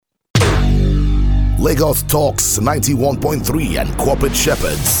Lagos Talks 91.3 and Corporate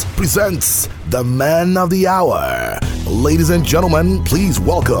Shepherds presents the Man of the Hour. Ladies and gentlemen, please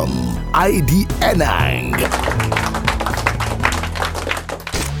welcome ID Enang.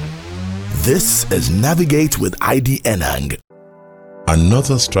 This is Navigate with ID Enang.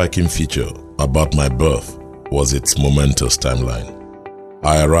 Another striking feature about my birth was its momentous timeline.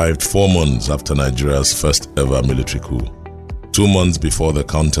 I arrived 4 months after Nigeria's first ever military coup, 2 months before the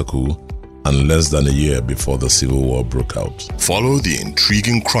counter coup, and less than a year before the Civil War broke out. Follow the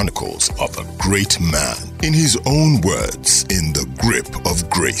intriguing chronicles of a great man in his own words in The Grip of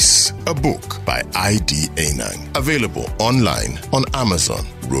Grace, a book by ID Enang. Available online on Amazon,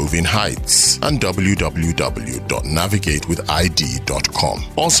 Roving Heights, and www.navigatewithid.com.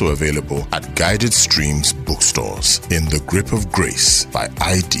 Also available at Guided Streams bookstores. In The Grip of Grace by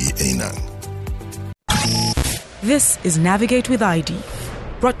ID Enang. This is Navigate with ID,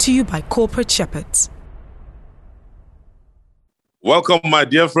 brought to you by Corporate Shepherds. Welcome, my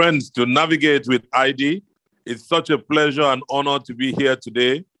dear friends, to Navigate with ID. It's such a pleasure and honor to be here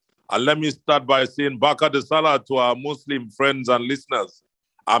today. And let me start by saying Baka de Salah to our Muslim friends and listeners.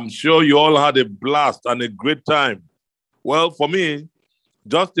 I'm sure you all had a blast and a great time. Well, for me,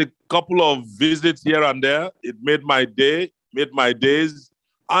 just a couple of visits here and there, it made my day, made my days.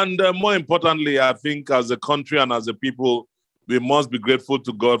 And more importantly, I think as a country and as a people, we must be grateful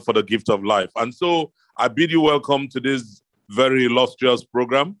to God for the gift of life. And so I bid you welcome to this very illustrious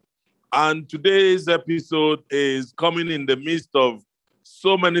program. And today's episode is coming in the midst of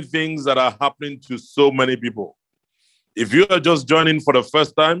so many things that are happening to so many people. If you are just joining for the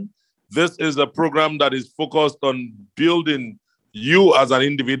first time, this is a program that is focused on building you as an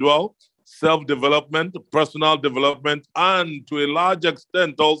individual, self-development, personal development, and to a large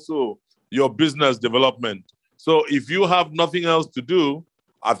extent also your business development. So if you have nothing else to do,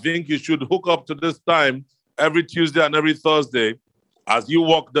 I think you should hook up to this time every Tuesday and every Thursday as you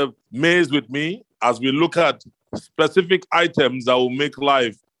walk the maze with me, as we look at specific items that will make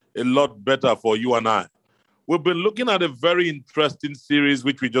life a lot better for you and I. We've been looking at a very interesting series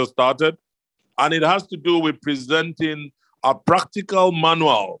which we just started, and it has to do with presenting a practical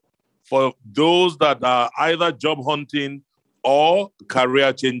manual for those that are either job hunting or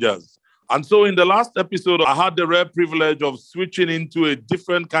career changers. And so in the last episode, I had the rare privilege of switching into a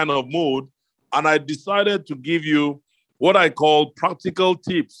different kind of mode, and I decided to give you what I call practical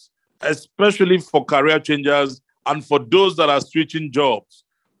tips, especially for career changers and for those that are switching jobs,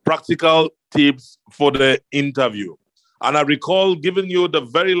 practical tips for the interview. And I recall giving you the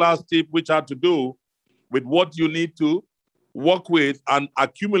very last tip, which had to do with what you need to work with and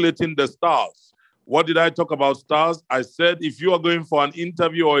accumulating the stars. What did I talk about stars? I said if you are going for an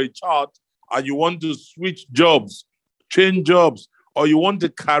interview or a chat and you want to switch jobs, change jobs, or you want a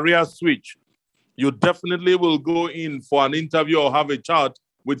career switch, you definitely will go in for an interview or have a chat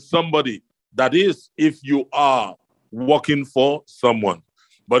with somebody. That is, if you are working for someone.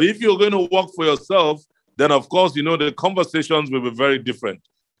 But if you're going to work for yourself, then of course, you know, the conversations will be very different.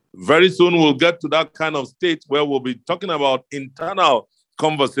 Very soon we'll get to that kind of state where we'll be talking about internal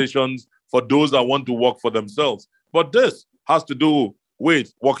conversations for those that want to work for themselves. But this has to do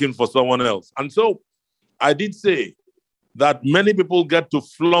with working for someone else. And so I did say that many people get to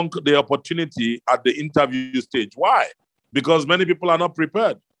flunk the opportunity at the interview stage. Why? Because many people are not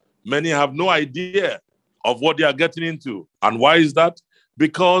prepared. Many have no idea of what they are getting into. And why is that?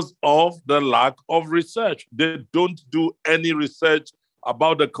 Because of the lack of research. They don't do any research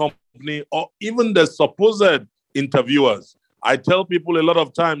about the company or even the supposed interviewers. I tell people a lot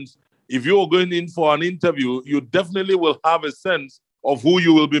of times, if you're going in for an interview, you definitely will have a sense of who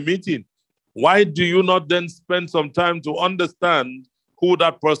you will be meeting. Why do you not then spend some time to understand who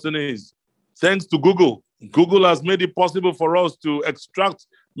that person is? Thanks to Google. Google has made it possible for us to extract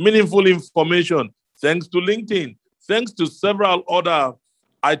meaningful information. Thanks to LinkedIn. Thanks to several other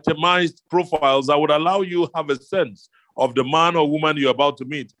itemized profiles that would allow you to have a sense of the man or woman you're about to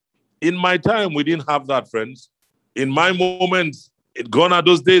meet. In my time, we didn't have that, friends. In my moments, gone are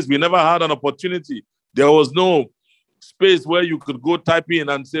those days, we never had an opportunity. There was no space where you could go type in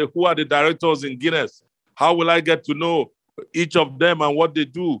and say, who are the directors in Guinness? How will I get to know each of them and what they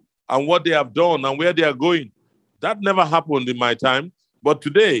do and what they have done and where they are going? That never happened in my time. But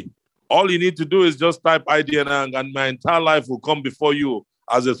today, all you need to do is just type ID and my entire life will come before you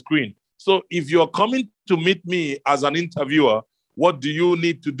as a screen. So if you're coming to meet me as an interviewer, what do you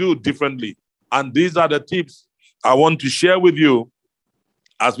need to do differently? And these are the tips I want to share with you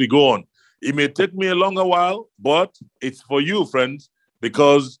as we go on. It may take me a longer while, but it's for you, friends,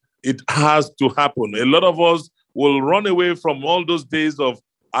 because it has to happen. A lot of us will run away from all those days of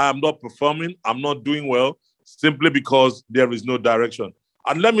I am not performing, I'm not doing well, simply because there is no direction.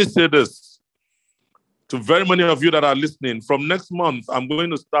 And let me say this to very many of you that are listening. From next month, I'm going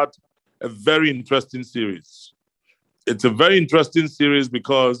to start a very interesting series. It's a very interesting series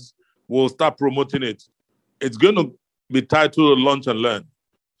because we'll start promoting it. It's going to be titled Lunch and Learn.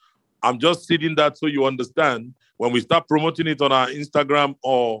 I'm just seeding that so you understand. When we start promoting it on our Instagram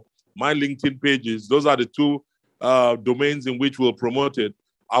or my LinkedIn pages, those are the two domains in which we'll promote it.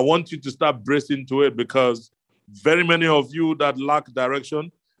 I want you to start bracing to it because very many of you that lack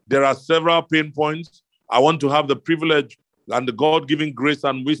direction, there are several pain points. I want to have the privilege and the God-given grace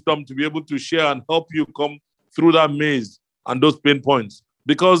and wisdom to be able to share and help you come through that maze and those pain points.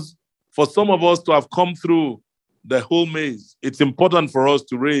 Because for some of us to have come through the whole maze, it's important for us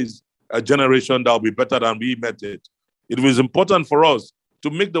to raise a generation that will be better than we met it. It was important for us to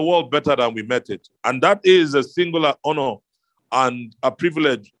make the world better than we met it. And that is a singular honor and a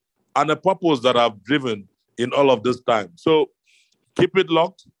privilege and a purpose that I've driven in all of this time. So keep it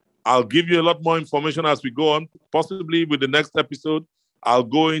locked. I'll give you a lot more information as we go on. Possibly with the next episode, I'll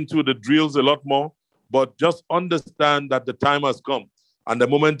go into the drills a lot more. But just understand that the time has come and the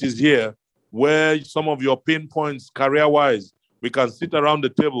moment is here where some of your pain points career-wise, we can sit around the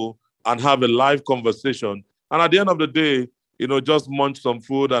table and have a live conversation. And at the end of the day, just munch some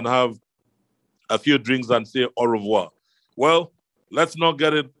food and have a few drinks and say au revoir. Well, let's not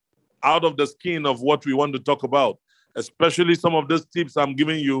get it out of the skin of what we want to talk about, especially some of these tips I'm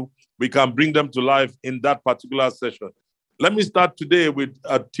giving you. We can bring them to life in that particular session. Let me start today with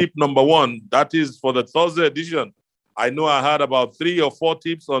tip number 1. That is for the Thursday edition. I know I had about 3 or 4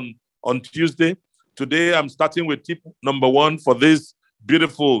 tips on Tuesday. Today, I'm starting with tip number 1 for this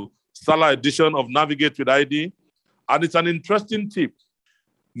beautiful Salah edition of Navigate with ID. And it's an interesting tip.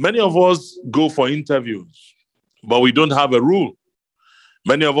 Many of us go for interviews, but we don't have a rule.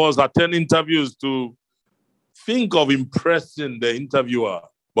 Many of us attend interviews to think of impressing the interviewer,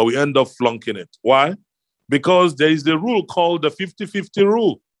 but we end up flunking it. Why? Because there is a rule called the 50-50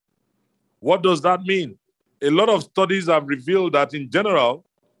 rule. What does that mean? A lot of studies have revealed that in general,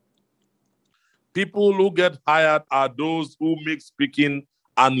 people who get hired are those who make speaking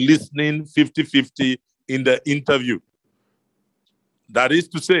and listening 50-50 in the interview. That is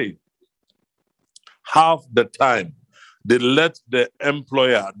to say, half the time, they let the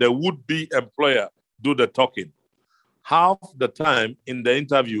employer, the would-be employer, do the talking. Half the time in the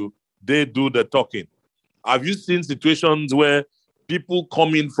interview, they do the talking. Have you seen situations where people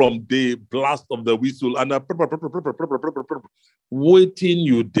come in from the blast of the whistle and are waiting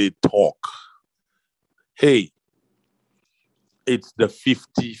you, they talk? Hey, it's the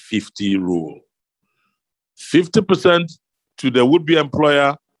 50-50 rule. 50% to the would-be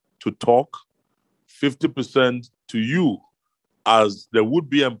employer to talk, 50% to you as the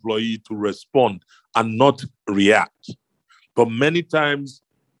would-be employee to respond and not react. But many times,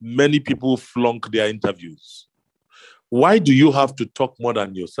 many people flunk their interviews. Why do you have to talk more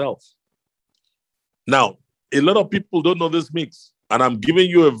than yourself? Now, a lot of people don't know this mix, and I'm giving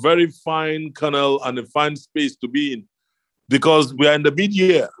you a very fine kernel and a fine space to be in because we are in the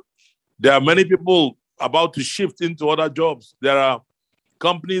mid-year. There are many people about to shift into other jobs. There are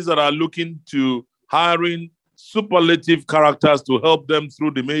companies that are looking to hiring superlative characters to help them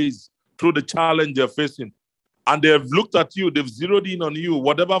through the maze, through the challenge they're facing. And they've looked at you, they've zeroed in on you,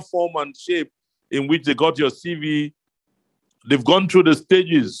 whatever form and shape in which they got your CV, they've gone through the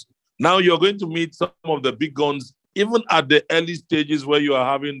stages. Now you're going to meet some of the big guns, even at the early stages where you are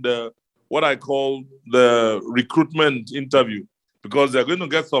having what I call the recruitment interview, because they're going to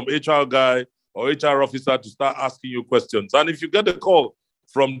get some HR guy or HR officer to start asking you questions. And if you get a call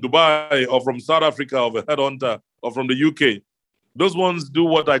from Dubai or from South Africa or a headhunter or from the UK, those ones do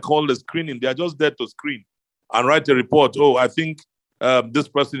what I call the screening. They're just there to screen and write a report. Oh, I think this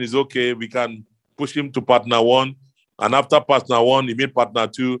person is okay. We can push him to partner 1. And after partner 1, you meet partner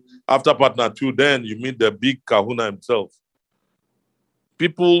 2. After partner 2, then you meet the big kahuna himself.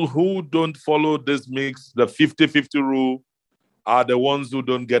 People who don't follow this mix, the 50-50 rule, are the ones who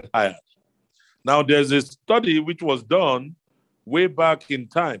don't get hired. Now, there's a study which was done way back in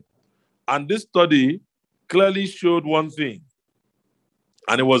time. And this study clearly showed one thing.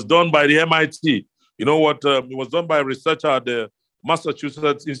 And it was done by the MIT. You know what? It was done by a researcher at the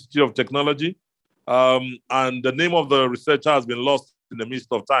Massachusetts Institute of Technology. And the name of the researcher has been lost in the midst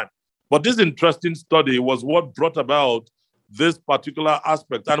of time. But this interesting study was what brought about this particular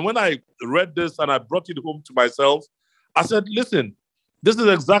aspect. And when I read this and I brought it home to myself, I said, listen, this is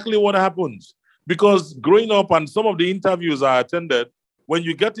exactly what happens. Because growing up and some of the interviews I attended, when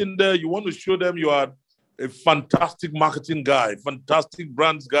you get in there, you want to show them you are a fantastic marketing guy, fantastic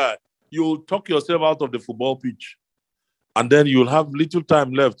brands guy. You'll talk yourself out of the football pitch. And then you'll have little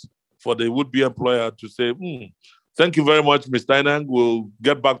time left for the would-be employer to say, thank you very much, Mr. Enang. We'll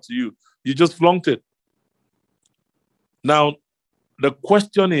get back to you. You just flunked it. Now, the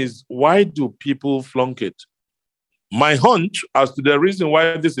question is, why do people flunk it? My hunch as to the reason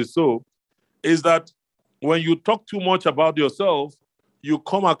why this is so is that when you talk too much about yourself, you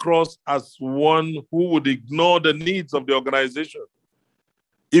come across as one who would ignore the needs of the organization.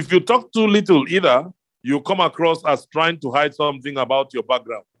 If you talk too little either, you come across as trying to hide something about your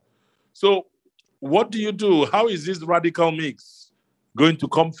background. So what do you do? How is this radical mix going to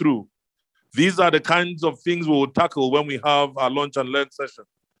come through? These are the kinds of things we will tackle when we have our lunch and learn session.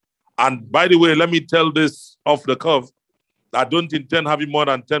 And by the way, let me tell this off the cuff. I don't intend having more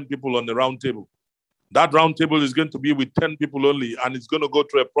than 10 people on the round table. That round table is going to be with 10 people only, and it's going to go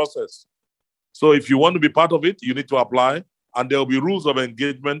through a process. So if you want to be part of it, you need to apply, and there will be rules of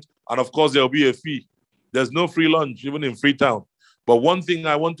engagement, and of course, there will be a fee. There's no free lunch, even in Freetown. But one thing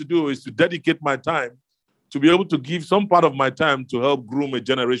I want to do is to dedicate my time to be able to give some part of my time to help groom a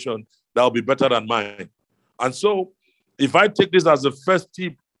generation that will be better than mine. And so if I take this as the first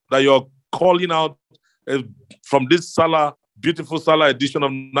tip that you're calling out from this Salah, beautiful Salah edition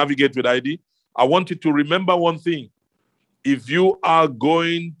of Navigate with ID, I want you to remember one thing. If you are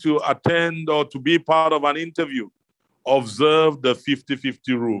going to attend or to be part of an interview, observe the 50-50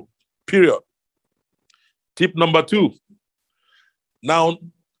 rule, period. Tip number 2. Now,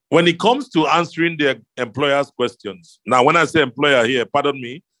 when it comes to answering the employer's questions, now when I say employer here, pardon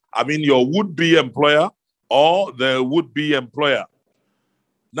me, I mean your would-be employer or the would-be employer.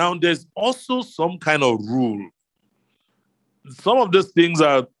 Now, there's also some kind of rule. Some of these things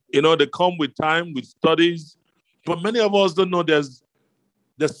are, they come with time, with studies, but many of us don't know there's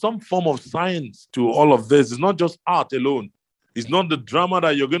some form of science to all of this. It's not just art alone. It's not the drama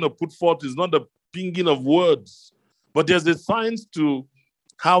that you're going to put forth. It's not the pinging of words, but there's a science to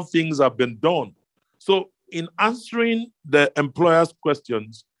how things have been done. So in answering the employer's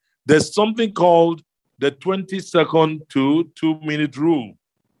questions, there's something called the 20-second to 2-minute rule.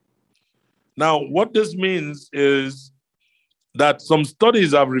 Now, what this means is that some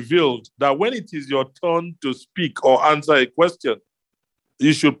studies have revealed that when it is your turn to speak or answer a question,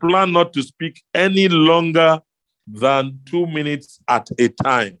 you should plan not to speak any longer than 2 minutes at a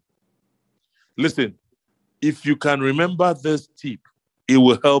time. Listen, if you can remember this tip, it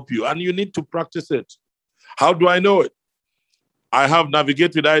will help you, and you need to practice it. How do I know it? I have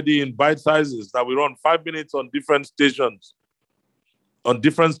Navigate with ID in bite sizes that we run 5 minutes on different stations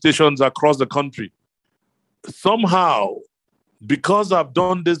across the country. Somehow, because I've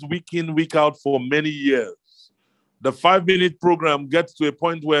done this week in, week out for many years, the 5-minute program gets to a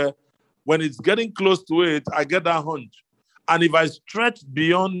point where when it's getting close to it, I get that hunch. And if I stretch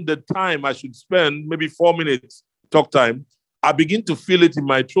beyond the time I should spend, maybe 4 minutes talk time, I begin to feel it in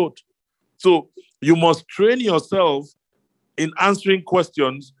my throat. So you must train yourself in answering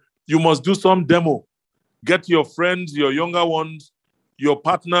questions. You must do some demo. Get your friends, your younger ones, your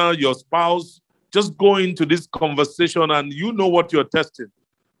partner, your spouse, just go into this conversation and you know what you're testing.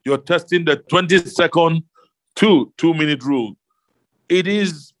 You're testing the 20-second to 2-minute rule. It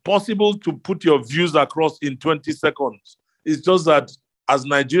is possible to put your views across in 20 seconds. It's just that as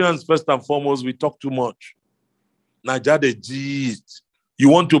Nigerians, first and foremost, we talk too much. Nigeria, the gist. You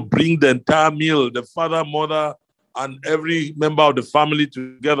want to bring the entire meal, the father, mother, and every member of the family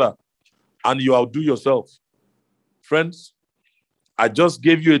together, and you outdo yourself. Friends, I just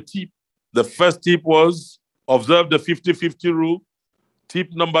gave you a tip. The first tip was observe the 50-50 rule.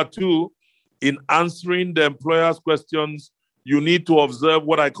 Tip number 2, in answering the employer's questions, you need to observe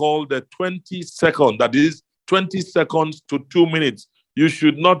what I call the 20-second, that is 20 seconds to 2 minutes. You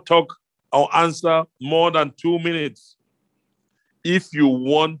should not talk or answer more than 2 minutes if you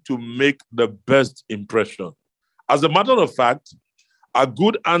want to make the best impression. As a matter of fact, a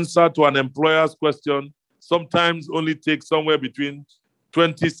good answer to an employer's question sometimes only takes somewhere between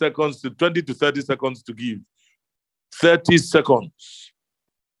 20 to 30 seconds to give. 30 seconds.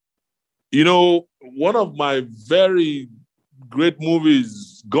 One of my very great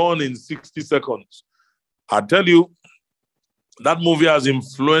movies, Gone in 60 Seconds. I tell you, that movie has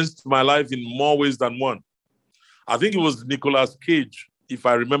influenced my life in more ways than one. I think it was Nicolas Cage, if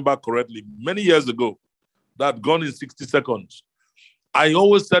I remember correctly, many years ago, that Gone in 60 Seconds. I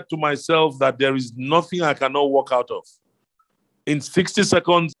always said to myself that there is nothing I cannot walk out of. In 60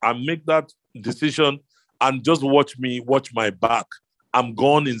 seconds, I make that decision and just watch my back. I'm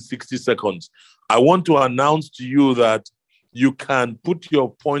gone in 60 seconds. I want to announce to you that you can put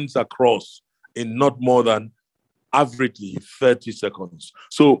your points across in not more than averagely 30 seconds.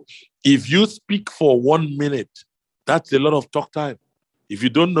 So if you speak for 1 minute, that's a lot of talk time. If you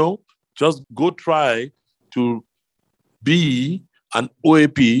don't know, just go try to be an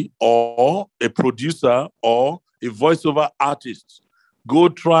OAP or a producer or a voiceover artist. Go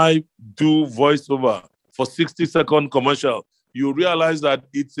try do voiceover for 60-second commercial. You realize that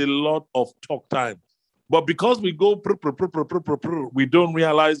it's a lot of talk time. But because we go, we don't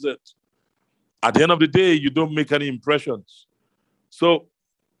realize it. At the end of the day, you don't make any impressions. So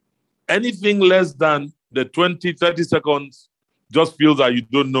anything less than the 20, 30 seconds just feels that you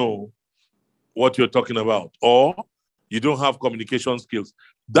don't know what you're talking about or you don't have communication skills.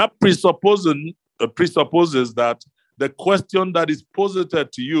 That presupposes that the question that is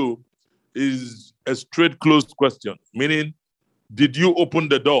posited to you is a straight closed question, meaning, did you open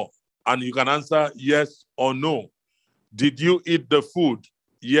the door? And you can answer yes or no. Did you eat the food?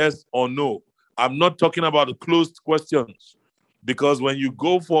 Yes or no. I'm not talking about closed questions, because when you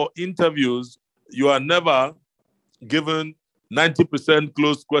go for interviews, you are never given 90%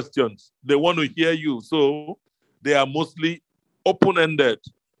 closed questions. They want to hear you, so they are mostly open-ended,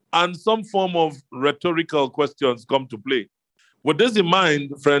 and some form of rhetorical questions come to play. With this in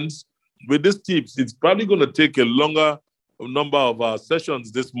mind, friends, with these tips, it's probably going to take a longer number of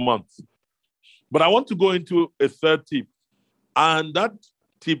sessions this month. But I want to go into a third tip, and that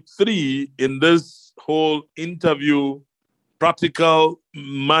tip 3 in this whole interview practical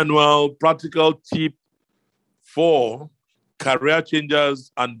manual, practical tip for career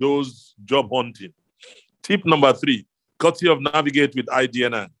changers and those job hunting. Tip number 3, courtesy of Navigate with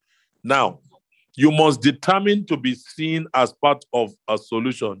IDNN. Now, you must determine to be seen as part of a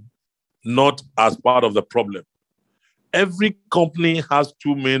solution, not as part of the problem. Every company has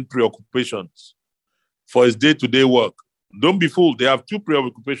 2 main preoccupations for its day-to-day work. Don't be fooled. They have 2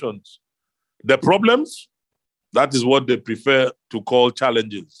 preoccupations. The problems, that is what they prefer to call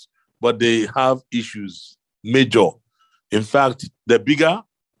challenges, but they have issues, major. In fact, the bigger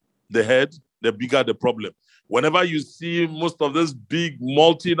the head, the bigger the problem. Whenever you see most of these big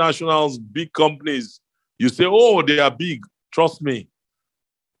multinationals, big companies, you say, oh, they are big. Trust me.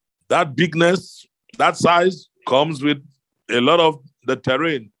 That bigness, that size comes with a lot of the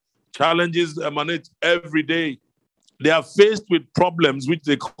terrain. Challenges emanate every day. They are faced with problems which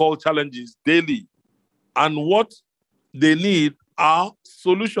they call challenges daily. And what they need are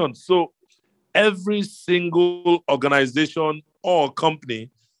solutions. So every single organization or company,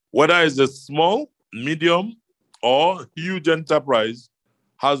 whether it's a small, medium, or huge enterprise,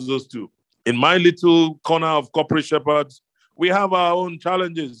 has those 2. In my little corner of corporate shepherds, we have our own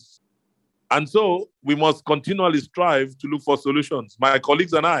challenges. And so we must continually strive to look for solutions, my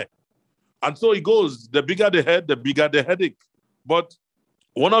colleagues and I. And so it goes, the bigger the head, the bigger the headache. But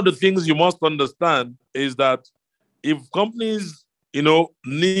one of the things you must understand is that if companies,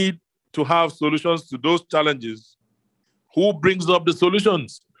 need to have solutions to those challenges, who brings up the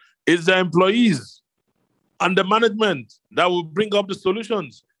solutions? It's the employees and the management that will bring up the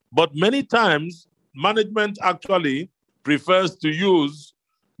solutions. But many times, management actually prefers to use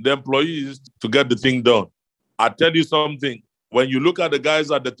the employees to get the thing done. I tell you something, when you look at the guys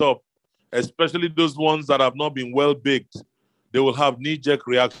at the top, especially those ones that have not been well baked, they will have knee-jerk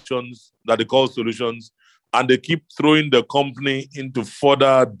reactions that they call solutions, and they keep throwing the company into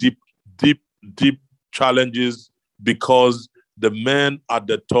further deep challenges because the men at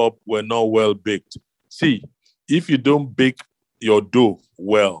the top were not well baked. See, if you don't bake your dough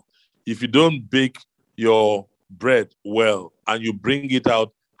well, if you don't bake your bread well, and you bring it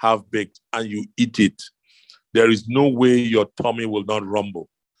out half-baked and you eat it, there is no way your tummy will not rumble.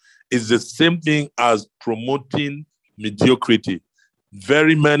 It's the same thing as promoting mediocrity.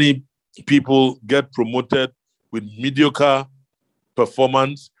 Very many people get promoted with mediocre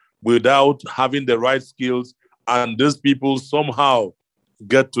performance without having the right skills, and these people somehow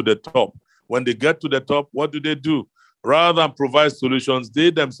get to the top. When they get to the top, what do? Rather than provide solutions,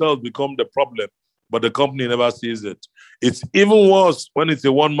 they themselves become the problem, but the company never sees it. It's even worse when it's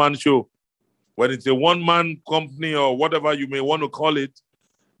a one-man show. When it's a one-man company or whatever you may want to call it,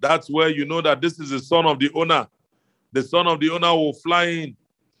 that's where you know that this is the son of the owner. The son of the owner will fly in.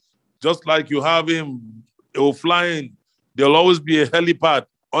 Just like you have him, he will fly in. There'll always be a helipad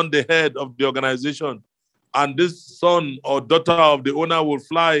on the head of the organization. And this son or daughter of the owner will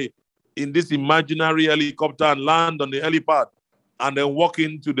fly in this imaginary helicopter and land on the helipad and then walk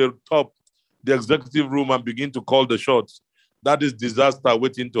into the top, the executive room, and begin to call the shots. That is disaster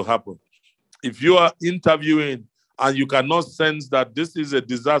waiting to happen. If you are interviewing and you cannot sense that this is a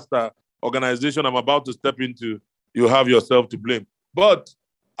disaster organization I'm about to step into, you have yourself to blame. But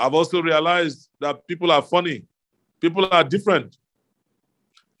I've also realized that people are funny. People are different.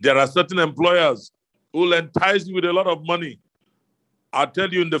 There are certain employers who will entice you with a lot of money. I'll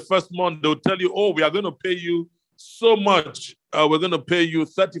tell you in the first month, they'll tell you, oh, we are going to pay you so much. We're going to pay you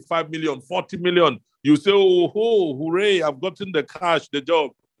 35 million, 40 million. You say, oh, hooray, I've gotten the cash, the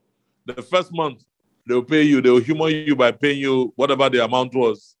job. The first month, they'll pay you, they'll humor you by paying you whatever the amount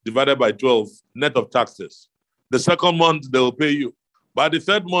was, divided by 12, net of taxes. The second month, they'll pay you. By the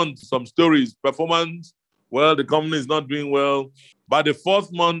third month, some stories, performance, well, the company is not doing well. By the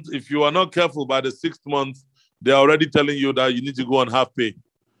fourth month, if you are not careful, by the sixth month, they're already telling you that you need to go on half pay.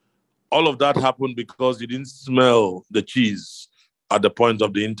 All of that happened because you didn't smell the cheese at the point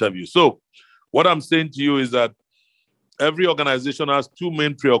of the interview. So what I'm saying to you is that every organization has two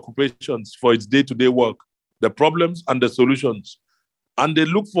main preoccupations for its day-to-day work, the problems and the solutions. And they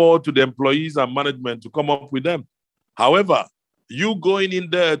look forward to the employees and management to come up with them. However, you going in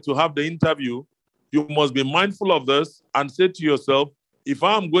there to have the interview, you must be mindful of this and say to yourself, if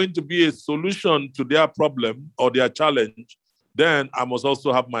I'm going to be a solution to their problem or their challenge, then I must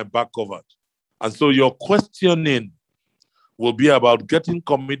also have my back covered. And so your questioning will be about getting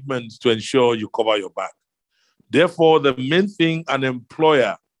commitments to ensure you cover your back. Therefore, the main thing an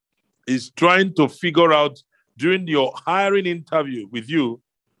employer is trying to figure out during your hiring interview with you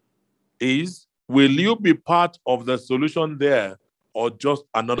is, will you be part of the solution there or just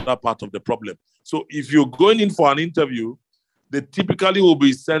another part of the problem? So if you're going in for an interview, they typically will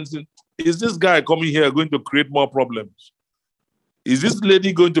be sensing, is this guy coming here going to create more problems? Is this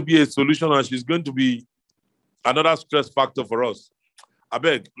lady going to be a solution and she's going to be another stress factor for us? I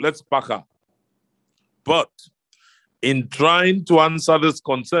beg, let's pack her. But in trying to answer this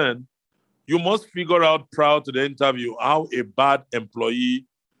concern, you must figure out prior to the interview how a bad employee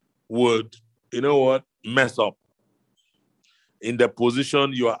would, mess up in the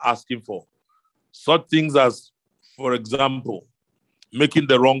position you are asking for. Such things as, for example, making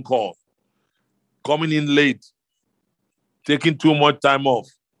the wrong call, coming in late, taking too much time off,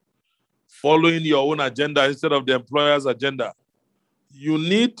 following your own agenda instead of the employer's agenda. You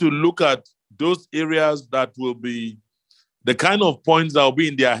need to look at those areas that will be the kind of points that will be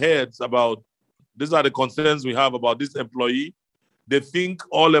in their heads about, these are the concerns we have about this employee. They think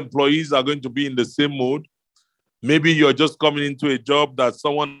all employees are going to be in the same mood. Maybe you're just coming into a job that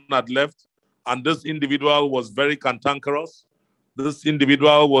someone had left, and this individual was very cantankerous. This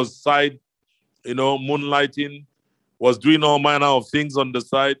individual was moonlighting, was doing all manner of things on the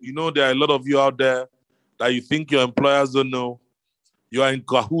side. There are a lot of you out there that you think your employers don't know. You are in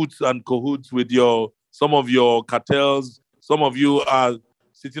cahoots with some of your cartels. Some of you are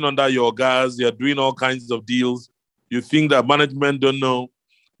sitting under your guys. You're doing all kinds of deals. You think that management don't know.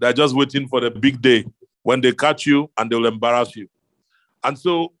 They're just waiting for the big day when they catch you and they will embarrass you. And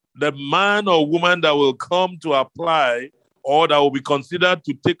so the man or woman that will come to apply or that will be considered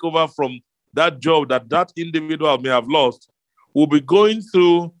to take over from that job that individual may have lost will be going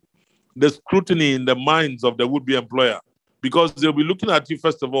through the scrutiny in the minds of the would-be employer, because they'll be looking at you,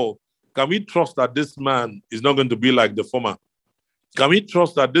 first of all, can we trust that this man is not going to be like the former? Can we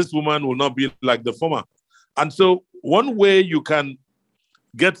trust that this woman will not be like the former? And so one way you can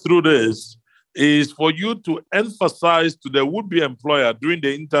get through this is for you to emphasize to the would-be employer during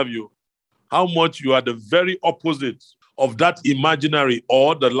the interview how much you are the very opposite of that imaginary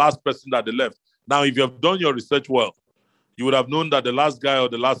or the last person that they left. Now, if you have done your research well, you would have known that the last guy or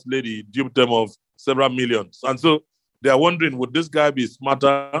the last lady duped them of several millions. And so they are wondering, would this guy be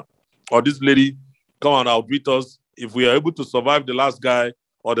smarter or this lady come and outwit us? If we are able to survive the last guy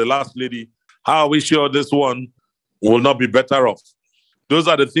or the last lady, how are we sure this one will not be better off? Those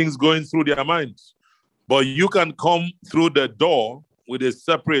are the things going through their minds. But you can come through the door with a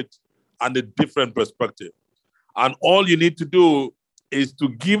separate and a different perspective. And all you need to do is to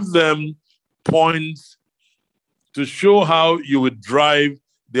give them points to show how you would drive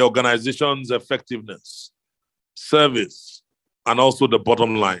the organization's effectiveness, service, and also the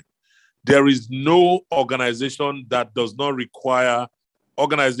bottom line. There is no organization that does not require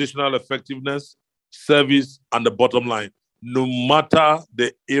organizational effectiveness, service, and the bottom line, no matter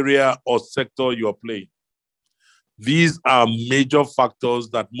the area or sector you are playing. These are major factors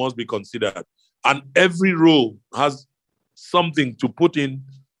that must be considered. And every role has something to put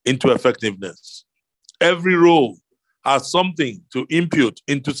into effectiveness. Every role has something to impute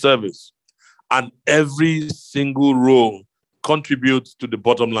into service. And every single role contributes to the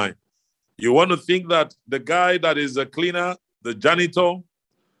bottom line. You want to think that the guy that is a cleaner, the janitor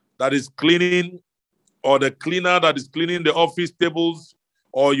that is cleaning, or the cleaner that is cleaning the office tables,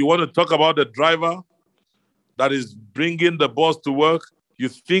 or you want to talk about the driver that is bringing the boss to work, you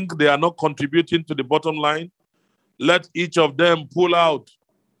think they are not contributing to the bottom line, let each of them pull out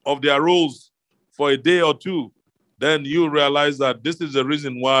of their roles for a day or two. Then you realize that this is the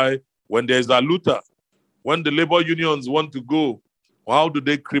reason why when there's a looter, when the labor unions want to go, how do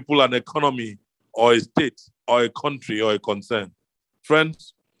they cripple an economy or a state or a country or a concern?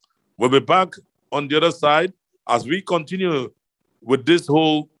 Friends, we'll be back on the other side as we continue with this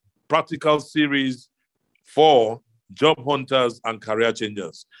whole practical series for job hunters and career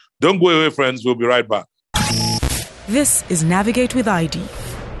changers. Don't go away, friends. We'll be right back. This is Navigate with ID,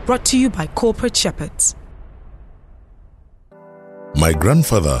 brought to you by Corporate Shepherds. My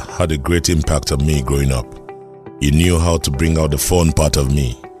grandfather had a great impact on me growing up. He knew how to bring out the fun part of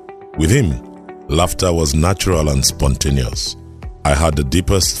me. With him, laughter was natural and spontaneous. I had the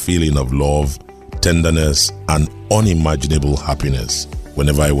deepest feeling of love, tenderness, and unimaginable happiness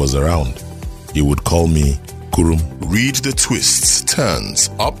whenever I was around. He would call me Kurum. Read the twists, turns,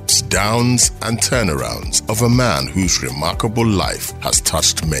 ups, downs, and turnarounds of a man whose remarkable life has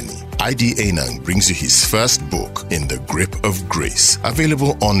touched many. ID Enang brings you his first book, In the Grip of Grace,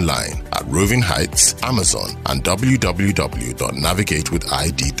 available online at Roving Heights, Amazon, and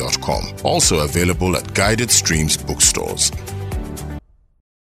www.navigatewithid.com. Also available at Guided Streams bookstores.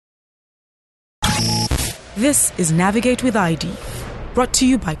 This is Navigate with ID, brought to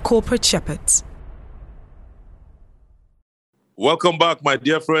you by Corporate Shepherds. Welcome back, my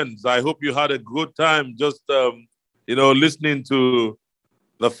dear friends. I hope you had a good time just, listening to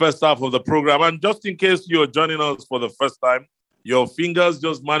the first half of the program. And just in case you're joining us for the first time, your fingers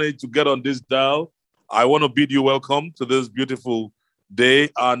just managed to get on this dial, I want to bid you welcome to this beautiful day.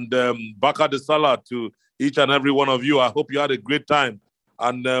 And Baka de Salah to each and every one of you. I hope you had a great time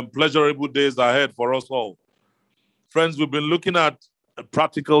and pleasurable days ahead for us all. Friends, we've been looking at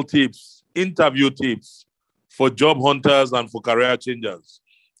practical tips, interview tips for job hunters and for career changers.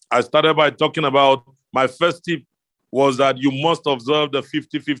 I started by talking about my first tip was that you must observe the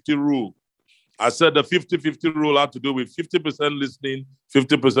 50-50 rule. I said the 50-50 rule had to do with 50% listening,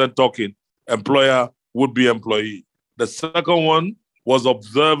 50% talking, employer would be employee. The second one was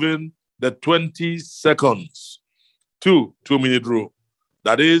observing the 20 seconds to 2-minute rule.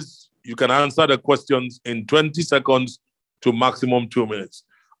 That is, you can answer the questions in 20 seconds to maximum 2 minutes.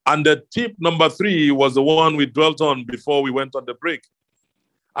 And the tip number 3 was the one we dwelt on before we went on the break.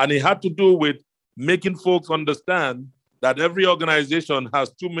 And it had to do with making folks understand that every organization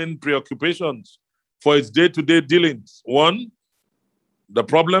has 2 main preoccupations for its day-to-day dealings. One, the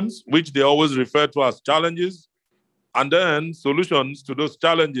problems, which they always refer to as challenges, and then solutions to those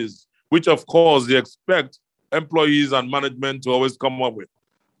challenges, which of course they expect employees and management to always come up with.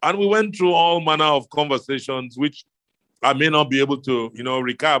 And we went through all manner of conversations, which I may not be able to,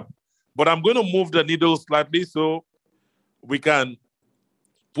 recap, but I'm going to move the needle slightly so we can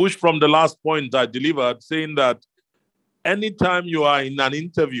push from the last point I delivered, saying that anytime you are in an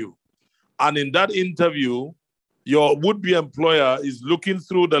interview, and in that interview, your would-be employer is looking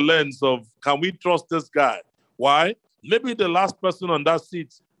through the lens of, can we trust this guy? Why? Maybe the last person on that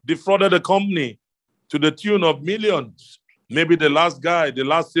seat defrauded the company to the tune of millions. Maybe the last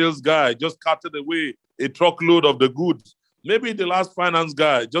sales guy just carted away a truckload of the goods. Maybe the last finance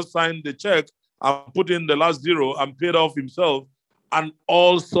guy just signed the check and put in the last zero and paid off himself and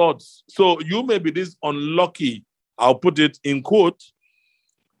all sorts. So you may be this unlucky, I'll put it in quote,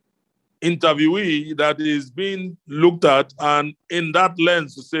 interviewee that is being looked at and in that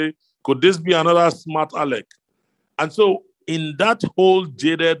lens to say, could this be another smart Alec? And so in that whole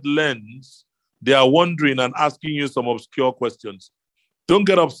jaded lens, they are wondering and asking you some obscure questions. Don't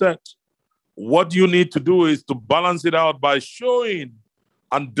get upset. What you need to do is to balance it out by showing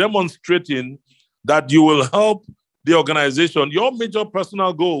and demonstrating that you will help the organization. Your major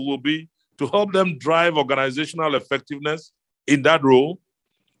personal goal will be to help them drive organizational effectiveness in that role,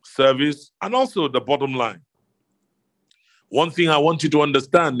 service, and also the bottom line. One thing I want you to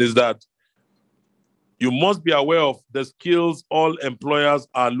understand is that you must be aware of the skills all employers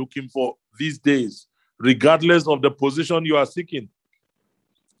are looking for these days, regardless of the position you are seeking.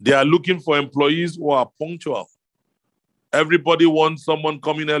 They are looking for employees who are punctual. Everybody wants someone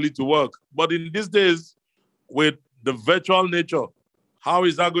coming early to work. But in these days, with the virtual nature, how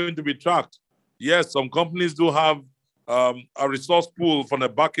is that going to be tracked? Yes, some companies do have a resource pool from the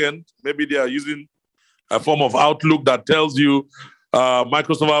back end. Maybe they are using a form of Outlook that tells you,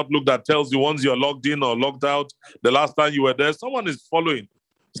 Microsoft Outlook that tells you once you're logged in or logged out, the last time you were there, someone is following.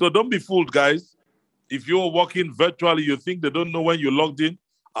 So don't be fooled, guys. If you're working virtually, you think they don't know when you logged in.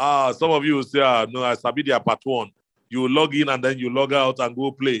 Some of you will say, no, I sabi their part one. You log in and then you log out and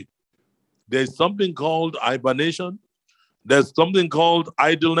go play. There's something called hibernation. There's something called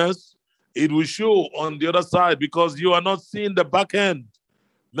idleness. It will show on the other side because you are not seeing the back end.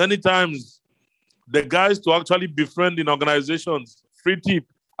 Many times, the guys to actually befriend in organizations, free tip,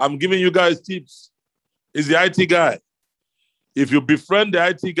 I'm giving you guys tips, is the IT guy. If you befriend the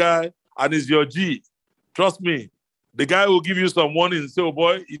IT guy and is your G, trust me, the guy will give you some warning and say, oh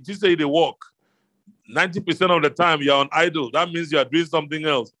boy, it is say they work. 90% of the time you're on idle. That means you are doing something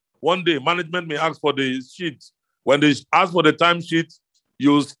else. One day, management may ask for the sheet. When they ask for the time sheet,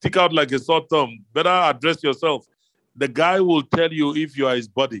 you'll stick out like a sore thumb. Better address yourself. The guy will tell you if you are his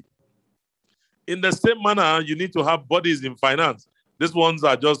buddy. In the same manner, you need to have buddies in finance. These ones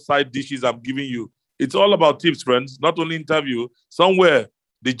are just side dishes I'm giving you. It's all about tips, friends, not only interview. Somewhere,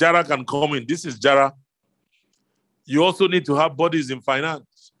 the Jara can come in. This is Jara. You also need to have buddies in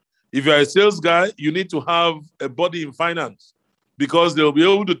finance. If you're a sales guy, you need to have a buddy in finance because they'll be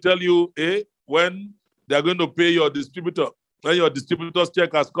able to tell you, A, when they're going to pay your distributor, when your distributor's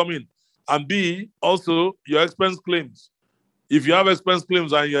check has come in, and B, also your expense claims. If you have expense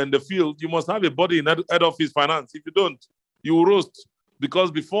claims and you're in the field, you must have a buddy in head office finance. If you don't, you will roast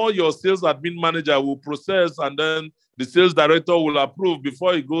because before your sales admin manager will process and then the sales director will approve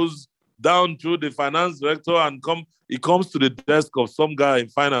before it goes down to the finance director and it comes to the desk of some guy in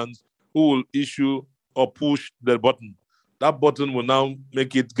finance who will issue or push the button. That button will now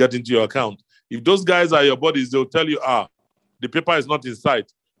make it get into your account. If those guys are your buddies, they'll tell you, the paper is not in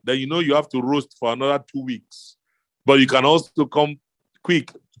sight. Then you know you have to roast for another 2 weeks. But you can also come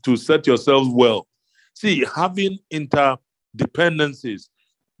quick to set yourselves well. See, having interdependencies,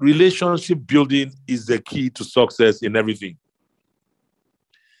 relationship building is the key to success in everything.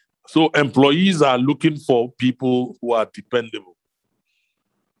 So employees are looking for people who are dependable,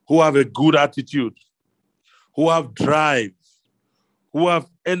 who have a good attitude, who have drive, who have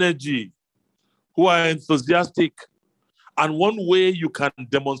energy, who are enthusiastic. And one way you can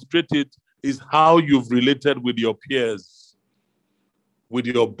demonstrate it is how you've related with your peers, with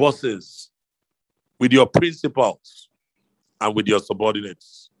your bosses, with your principals, and with your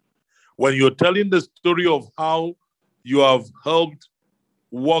subordinates. When you're telling the story of how you have helped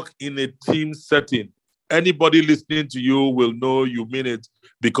work in a team setting, anybody listening to you will know you mean it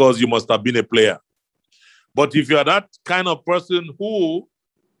because you must have been a player. But if you're that kind of person who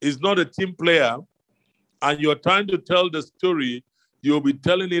is not a team player and you're trying to tell the story, you'll be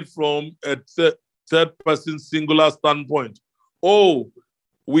telling it from a third-person singular standpoint. Oh,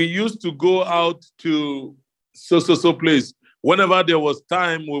 we used to go out to so place. Whenever there was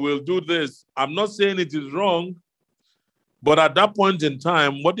time, we will do this. I'm not saying it is wrong, but at that point in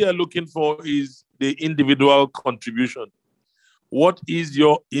time, what they are looking for is the individual contribution. What is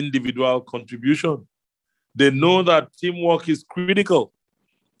your individual contribution? They know that teamwork is critical.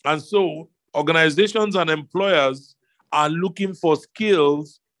 And so organizations and employers are looking for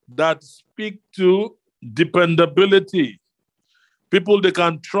skills that speak to dependability. People they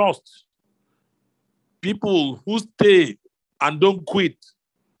can trust. People who stay and don't quit.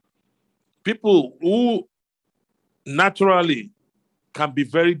 People who naturally can be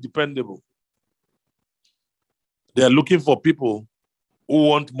very dependable. They're looking for people who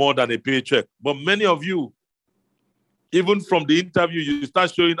want more than a paycheck. But many of you, even from the interview, you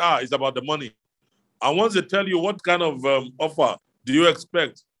start showing, it's about the money. And once they tell you what kind of offer do you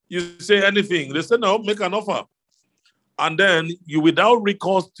expect, you say anything. They say, no, make an offer. And then you, without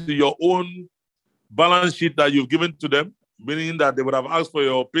recourse to your own balance sheet that you've given to them, meaning that they would have asked for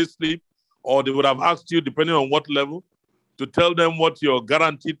your pay slip, or they would have asked you, depending on what level, to tell them what your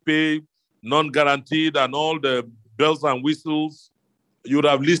guaranteed pay, non-guaranteed, and all the bells and whistles, you would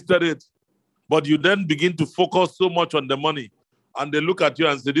have listed it. But you then begin to focus so much on the money, and they look at you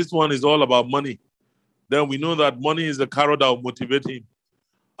and say, this one is all about money. Then we know that money is the carrot that will motivate him.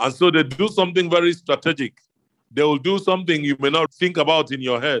 And so they do something very strategic. They will do something you may not think about in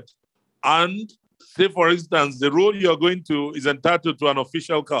your head. And say, for instance, the role you're going to is entitled to an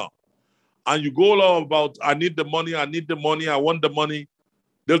official car. And you go all about, I need the money, I want the money.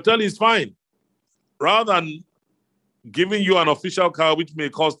 They'll tell you it's fine. Rather than giving you an official car, which may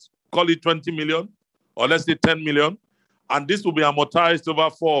cost, call it 20 million, or let's say 10 million, and this will be amortized over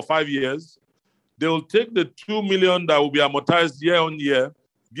 4 or 5 years, they will take the 2 million that will be amortized year on year,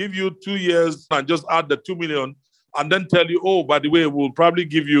 give you 2 years and just add the 2 million, and then tell you, oh, by the way, we'll probably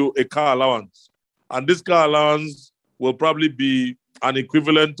give you a car allowance. And this car allowance will probably be an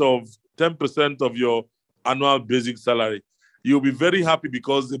equivalent of 10% of your annual basic salary. You'll be very happy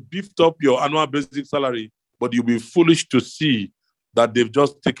because they beefed up your annual basic salary, but you'll be foolish to see that they've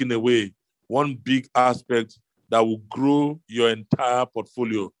just taken away one big aspect that will grow your entire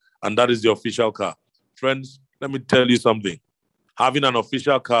portfolio, and that is the official car. Friends, Let me tell you something. Having an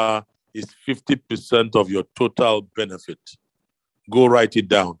official car is 50% of your total benefit. Go write it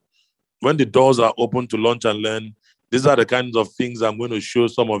down. When the doors are open to Lunch and Learn, these are the kinds of things I'm going to show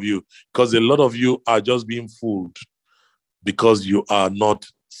some of you, because a lot of you are just being fooled because you are not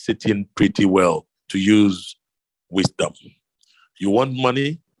sitting pretty well to use wisdom. You want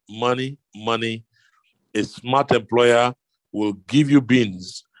money, money, money. A smart employer will give you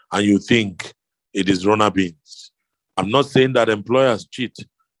beans and you think it is runner beans. I'm not saying that employers cheat.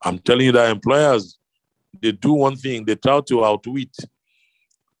 I'm telling you that employers, they do one thing, they try to outwit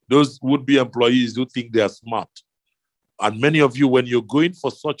those would-be employees who think they are smart. And many of you, when you're going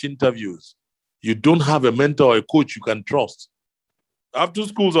for such interviews, you don't have a mentor or a coach you can trust. I have two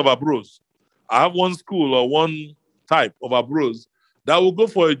schools of abros. I have one school or one type of abros that will go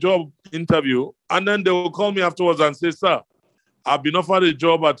for a job interview, and then they will call me afterwards and say, sir, I've been offered a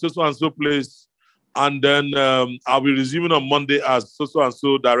job at so-and-so place, and then I'll be resuming on Monday as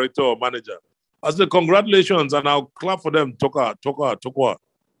so-and-so director or manager. I said, congratulations, and I'll clap for them. Toka.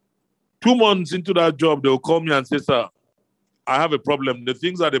 2 months into that job, they'll call me and say, sir, I have a problem. The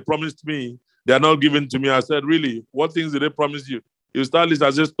things that they promised me, they're not given to me. I said, really? What things did they promise you? You start listening.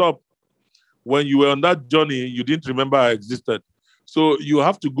 I said, stop. When you were on that journey, you didn't remember I existed. So you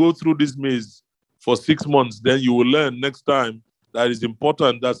have to go through this maze for 6 months. Then you will learn next time that it's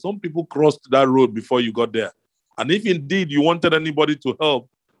important that some people crossed that road before you got there. And if indeed you wanted anybody to help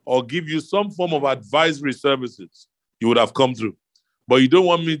or give you some form of advisory services, you would have come through. But you don't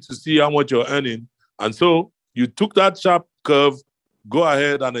want me to see how much you're earning. And so you took that sharp curve, go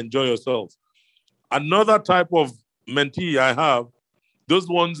ahead and enjoy yourself. Another type of mentee I have, those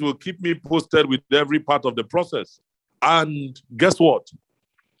ones will keep me posted with every part of the process. And guess what?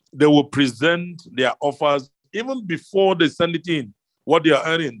 They will present their offers even before they send it in, what they are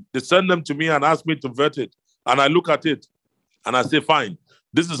earning. They send them to me and ask me to vet it. And I look at it and I say, fine,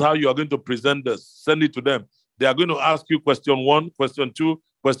 this is how you are going to present this. Send it to them. They are going to ask you question 1, question 2,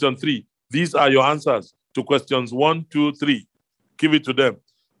 question 3. These are your answers to questions 1, 2, 3. Give it to them.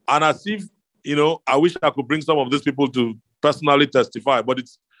 And as if, I wish I could bring some of these people to personally testify, but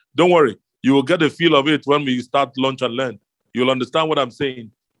don't worry. You will get a feel of it when we start Lunch and Learn. You'll understand what I'm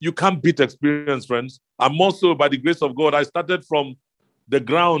saying. You can't beat experience, friends. I'm also, by the grace of God, I started from the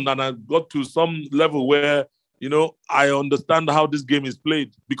ground and I got to some level where, I understand how this game is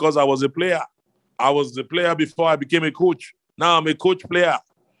played because I was a player. I was a player before I became a coach. Now I'm a coach player.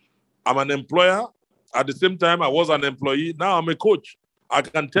 I'm an employer. At the same time, I was an employee. Now I'm a coach. I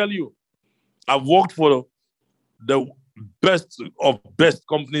can tell you, I've worked for the best of best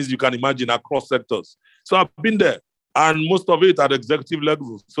companies you can imagine across sectors. So I've been there, and most of it at executive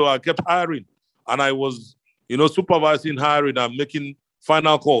level. So I kept hiring, and I was, supervising hiring and making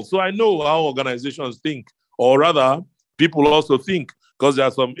final calls. So I know how organizations think, or rather, people also think, because there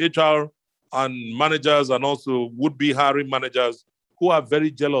are some HR and managers and also would-be hiring managers who are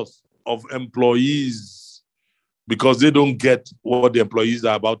very jealous of employees because they don't get what the employees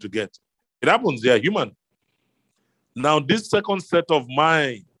are about to get. It happens, they are human. Now, this second set of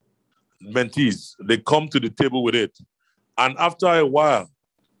my mentees, they come to the table with it. And after a while,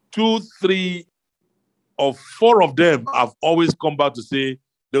 2, 3, or 4 of them have always come back to say,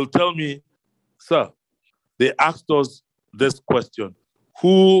 they'll tell me, sir, they asked us this question.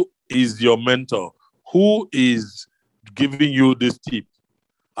 Who is your mentor? Who is giving you this tip?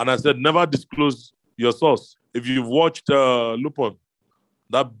 And I said, never disclose your source. If you've watched Lupin,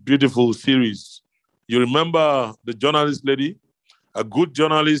 that beautiful series, you remember the journalist lady? A good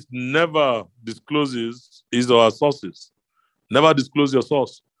journalist never discloses his or her sources. Never disclose your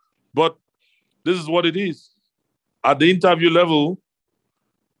source. But this is what it is. At the interview level,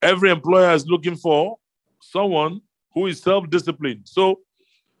 every employer is looking for someone who is self-disciplined. So,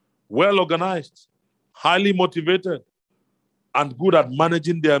 well-organized, highly motivated, and good at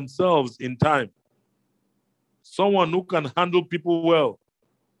managing themselves in time. Someone who can handle people well,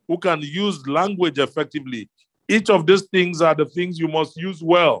 who can use language effectively. Each of these things are the things you must use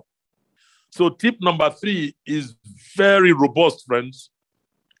well. So tip number 3 is very robust, friends.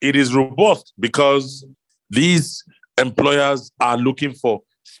 It is robust because these employers are looking for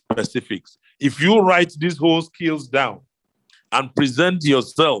specifics. If you write these whole skills down and present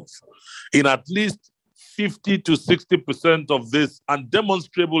yourself in at least 50 to 60% of this and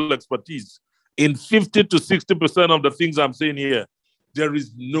demonstrable expertise in 50 to 60% of the things I'm saying here, there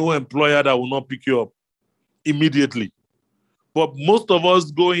is no employer that will not pick you up immediately. But most of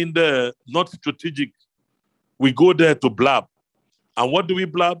us go in there not strategic. We go there to blab. And what do we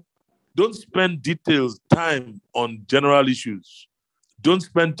blab? Don't spend time on general issues. Don't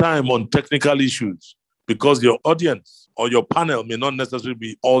spend time on technical issues. because your audience or your panel may not necessarily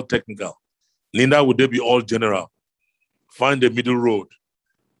be all technical. Neither would they be all general. Find a middle road.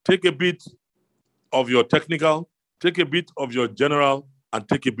 Take a bit of your technical, take a bit of your general, and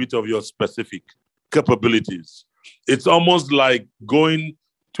take a bit of your specific capabilities. It's almost like going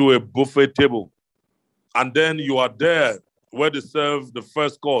to a buffet table, and then you are there where they serve the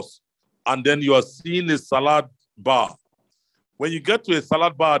first course, and then you are seeing a salad bar. When you get to a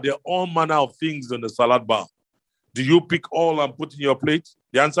salad bar, there are all manner of things in the salad bar. Do you pick all and put in your plate?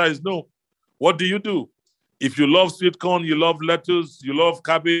 The answer is no. What do? If you love sweet corn, you love lettuce, you love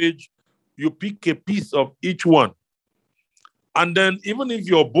cabbage, you pick a piece of each one. And then even if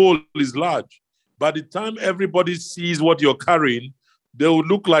your bowl is large, by the time everybody sees what you're carrying, they will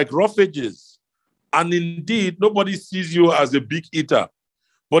look like rough edges. And indeed, nobody sees you as a big eater.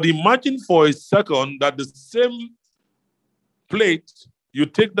 But imagine for a second that the same plate, you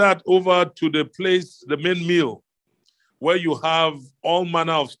take that over to the place, the main meal, where you have all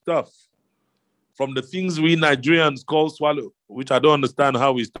manner of stuff, from the things we Nigerians call swallow, which I don't understand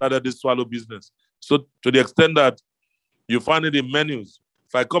how we started this swallow business. So to the extent that you find it in menus.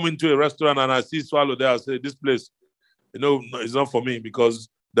 If I come into a restaurant and I see swallow there, I say, this place, it's not for me, because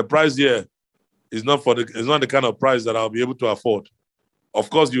the price here is not the kind of price that I'll be able to afford. Of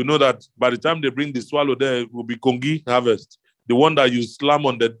course, you know that by the time they bring the swallow there, it will be Kongi harvest, the one that you slam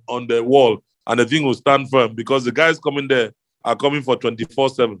on the wall and the thing will stand firm, because the guys coming there are coming for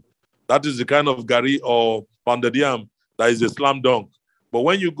 24/7. That is the kind of gari or pounded yam that is a slam dunk. But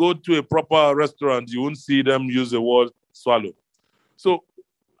when you go to a proper restaurant, you won't see them use the word swallow. So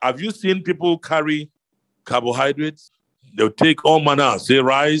have you seen people carry carbohydrates? They'll take all manner, say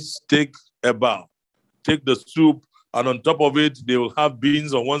rice, take eba, take the soup, and on top of it, they will have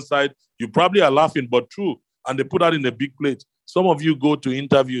beans on one side. You probably are laughing, but true. And they put that in a big plate. Some of you go to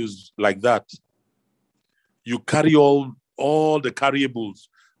interviews like that. You carry all the carryables,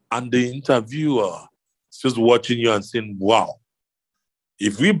 and the interviewer is just watching you and saying, wow,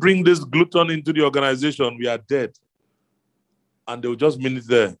 if we bring this gluten into the organization, we are dead. And they'll just mean it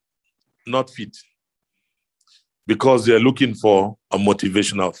there, not fit, because they're looking for a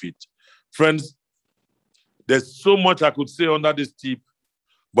motivational fit. Friends, there's so much I could say under this tip,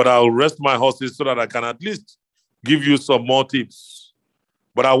 but I'll rest my horses so that I can at least give you some more tips.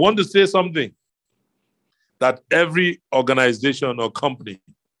 But I want to say something, that every organization or company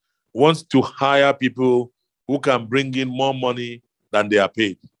wants to hire people who can bring in more money than they are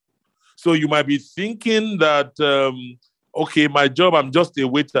paid. So you might be thinking that, okay, my job, I'm just a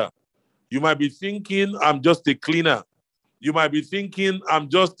waiter. You might be thinking I'm just a cleaner. You might be thinking I'm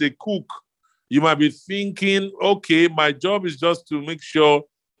just a cook. You might be thinking, okay, my job is just to make sure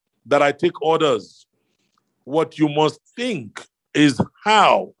that I take orders. What you must think is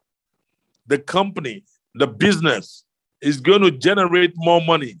how the company, the business, is going to generate more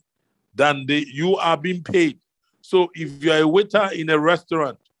money than you are being paid. So if you are a waiter in a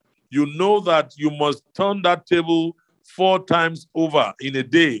restaurant, you know that you must turn that table 4 times over in a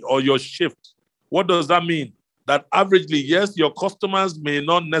day or your shift. What does that mean? That averagely, yes, your customers may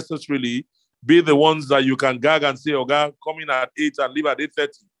not necessarily be the ones that you can gag and say, okay, come in at 8 and leave at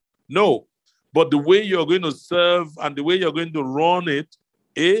 8:30. No, but the way you're going to serve and the way you're going to run it,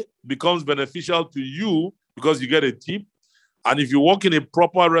 becomes beneficial to you because you get a tip. And if you work in a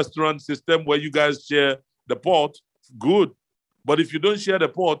proper restaurant system where you guys share the pot, good. But if you don't share the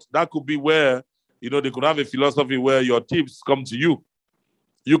pot, that could be where, they could have a philosophy where your tips come to you.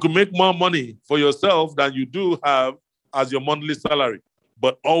 You can make more money for yourself than you do have as your monthly salary.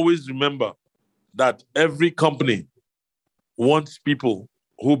 But always remember that every company wants people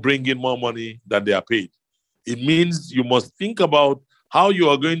who bring in more money than they are paid. It means you must think about how you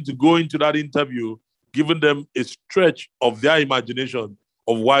are going to go into that interview, giving them a stretch of their imagination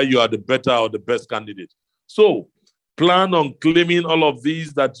of why you are the better or the best candidate. So plan on claiming all of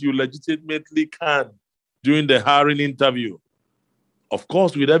these that you legitimately can during the hiring interview. Of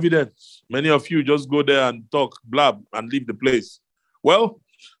course, with evidence. Many of you just go there and talk, blab, and leave the place. Well,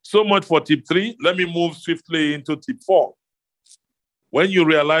 so much for tip 3. Let me move swiftly into tip 4. When you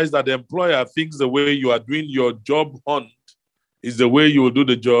realize that the employer thinks the way you are doing your job hunt is the way you will do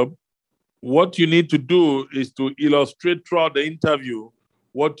the job, what you need to do is to illustrate throughout the interview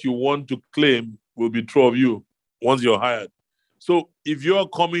what you want to claim will be true of you once you're hired. So if you're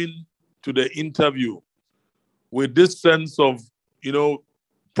coming to the interview with this sense of,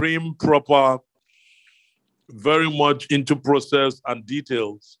 prim, proper, very much into process and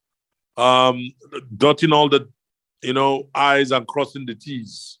details, dotting all the, I's and crossing the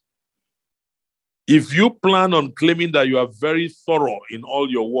T's. If you plan on claiming that you are very thorough in all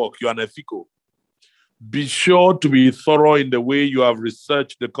your work, you're an EFICO, be sure to be thorough in the way you have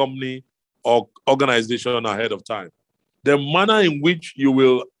researched the company or organization ahead of time. The manner in which you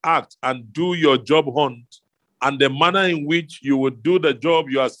will act and do your job hunt and the manner in which you will do the job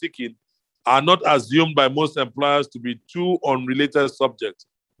you are seeking are not assumed by most employers to be two unrelated subjects,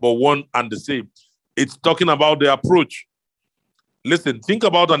 but one and the same. It's talking about the approach. Listen, think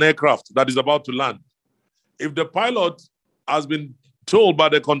about an aircraft that is about to land. If the pilot has been told by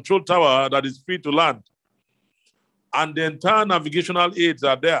the control tower that it's free to land, and the entire navigational aids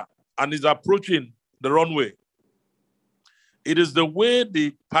are there, and is approaching the runway, it is the way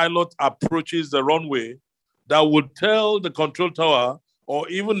the pilot approaches the runway that would tell the control tower or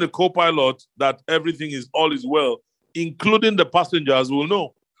even the co-pilot that everything is all is well, including the passengers will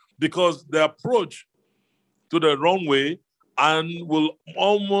know, because the approach to the runway and will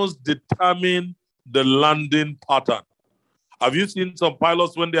almost determine the landing pattern. Have you seen some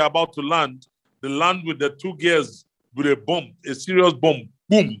pilots when they're about to land, they land with the two gears with a bomb, a serious bomb,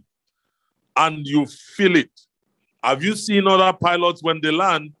 boom, and you feel it. Have you seen other pilots when they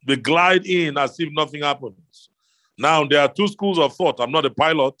land, they glide in as if nothing happens? Now, there are two schools of thought. I'm not a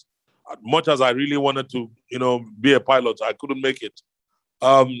pilot. As much as I really wanted to, be a pilot, I couldn't make it.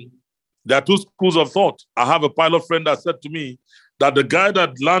 There are two schools of thought. I have a pilot friend that said to me that the guy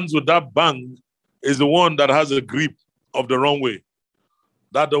that lands with that bang is the one that has a grip of the runway.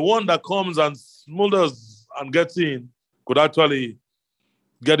 That the one that comes and smolders and gets in could actually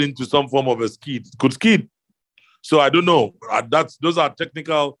get into some form of a skid. Could skid. So I don't know. Those are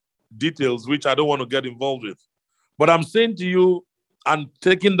technical details which I don't want to get involved with. But I'm saying to you, and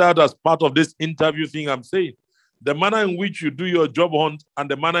taking that as part of this interview thing, I'm saying, the manner in which you do your job hunt and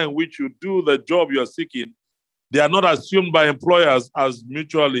the manner in which you do the job you're seeking, they are not assumed by employers as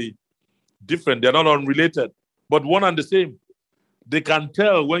mutually different. They're not unrelated, but one and the same. They can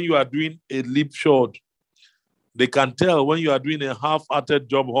tell when you are doing a leap short. They can tell when you are doing a half-hearted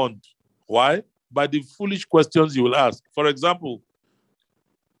job hunt. Why? By the foolish questions you will ask. For example,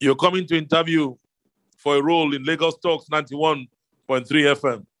 you're coming to interview for a role in Lagos Talks 91.3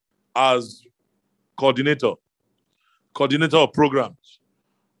 FM as coordinator of programs.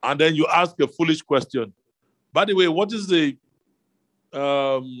 And then you ask a foolish question. By the way, what do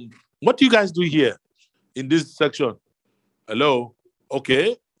you guys do here in this section? Hello?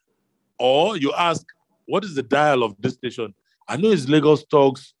 Okay. Or you ask, what is the dial of this station? I know it's Lagos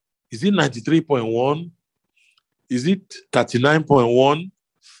Talks. Is it 93.1? Is it 39.1?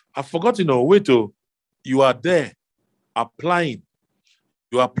 I've forgotten. Wait, you are there applying.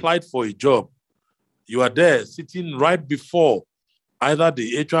 You applied for a job. You are there sitting right before either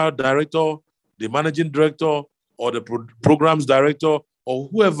the HR director, the managing director, or the programs director, or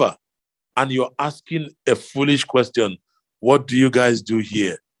whoever, and you're asking a foolish question. What do you guys do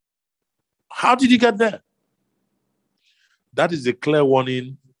here? How did you get there? That is a clear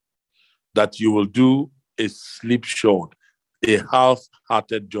warning that you will do a slip short, a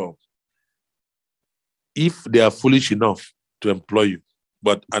half-hearted job, if they are foolish enough to employ you.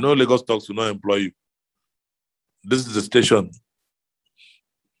 But I know Lagos Talks will not employ you. This is a station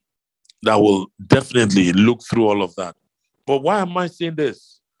that will definitely look through all of that. But why am I saying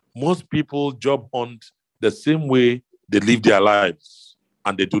this? Most people job hunt the same way they live their lives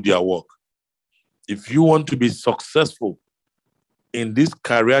and they do their work. If you want to be successful in this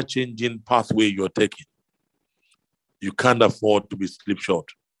career-changing pathway you're taking, you can't afford to be slip short.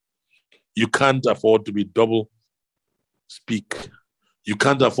 You can't afford to be double speak. You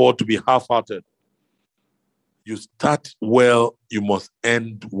can't afford to be half-hearted. You start well, you must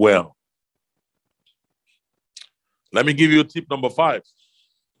end well. Let me give you tip number 5.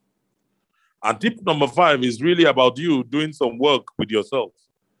 And tip number 5 is really about you doing some work with yourself.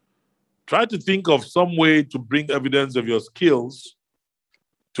 Try to think of some way to bring evidence of your skills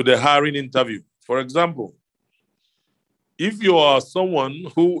to the hiring interview. For example, if you are someone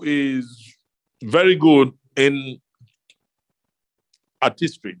who is very good in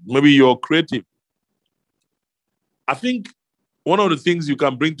artistry, maybe you're creative, I think one of the things you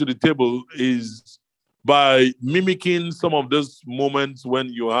can bring to the table is by mimicking some of those moments when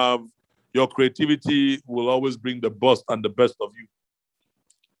you have your creativity will always bring the best and the best of you.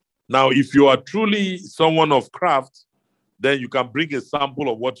 Now, if you are truly someone of craft, then you can bring a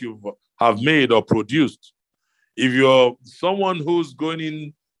sample of what you have made or produced. If you're someone who's going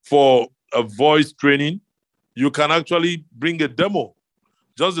in for a voice training, you can actually bring a demo.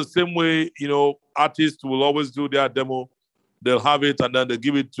 Just the same way, artists will always do their demo. They'll have it and then they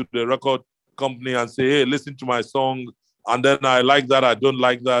give it to the record company and say, hey, listen to my song. And then I like that, I don't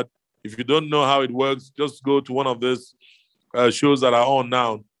like that. If you don't know how it works, just go to one of these shows that are on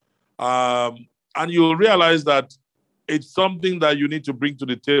now. And you'll realize that it's something that you need to bring to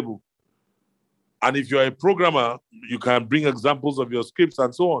the table. And if you're a programmer, you can bring examples of your scripts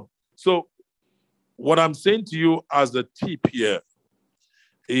and so on. So what I'm saying to you as a tip here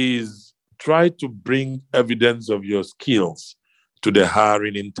is try to bring evidence of your skills to the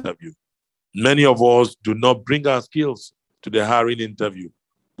hiring interview. Many of us do not bring our skills to the hiring interview.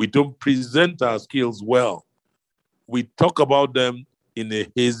 We don't present our skills well. We talk about them in a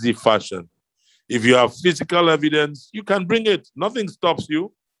hazy fashion. If you have physical evidence, you can bring it. Nothing stops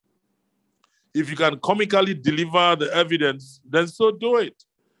you. If you can comically deliver the evidence, then so do it.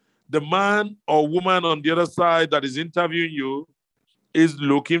 The man or woman on the other side that is interviewing you is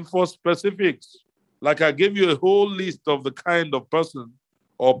looking for specifics. Like I gave you a whole list of the kind of person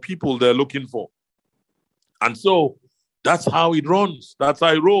or people they're looking for. And so that's how it runs. That's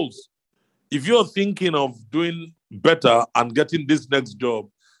how it rolls. If you're thinking of doing better and getting this next job,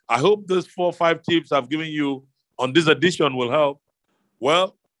 I hope those 4 or 5 tips I've given you on this edition will help.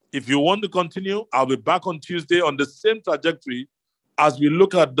 Well, if you want to continue, I'll be back on Tuesday on the same trajectory as we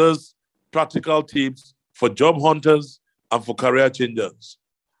look at those practical tips for job hunters and for career changers.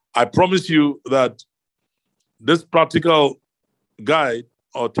 I promise you that this practical guide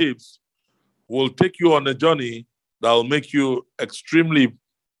or tips will take you on a journey that will make you extremely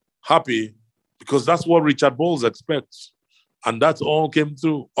happy, because that's what Richard Bowles expects. And that's all came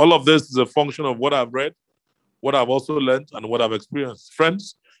through. All of this is a function of what I've read, what I've also learned, and what I've experienced.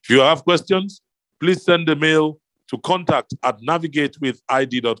 Friends, if you have questions, please send a mail to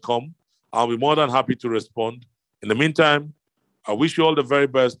contact@navigatewithid.com. I'll be more than happy to respond. In the meantime, I wish you all the very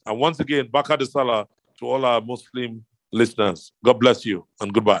best. And once again, Baka de Salah to all our Muslim listeners. God bless you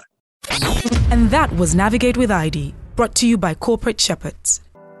and goodbye. And that was Navigate with ID, brought to you by Corporate Shepherds.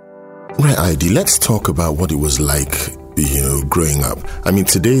 Right, ID, let's talk about what it was like, growing up. I mean,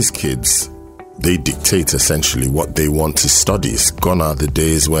 today's kids, they dictate essentially what they want to study. It's gone are the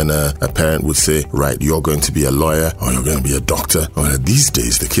days when a parent would say, right, you're going to be a lawyer or you're going to be a doctor. Or these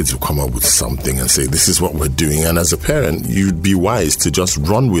days, the kids will come up with something and say, this is what we're doing. And as a parent, you'd be wise to just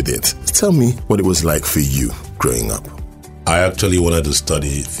run with it. Tell me what it was like for you growing up. I actually wanted to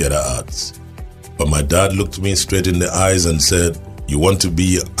study theater arts, but my dad looked me straight in the eyes and said, you want to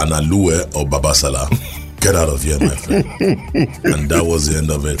be an Alue or Babasala? Get out of here, my friend. And that was the end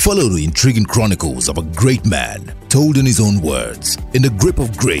of it. Follow the intriguing chronicles of a great man, told in his own words, In the Grip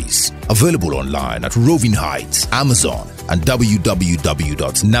of Grace. Available online at Roving Heights, Amazon, and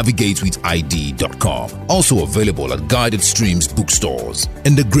www.navigatewithid.com. Also available at Guided Streams bookstores.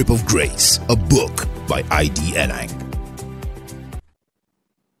 In the Grip of Grace, a book by ID Enang.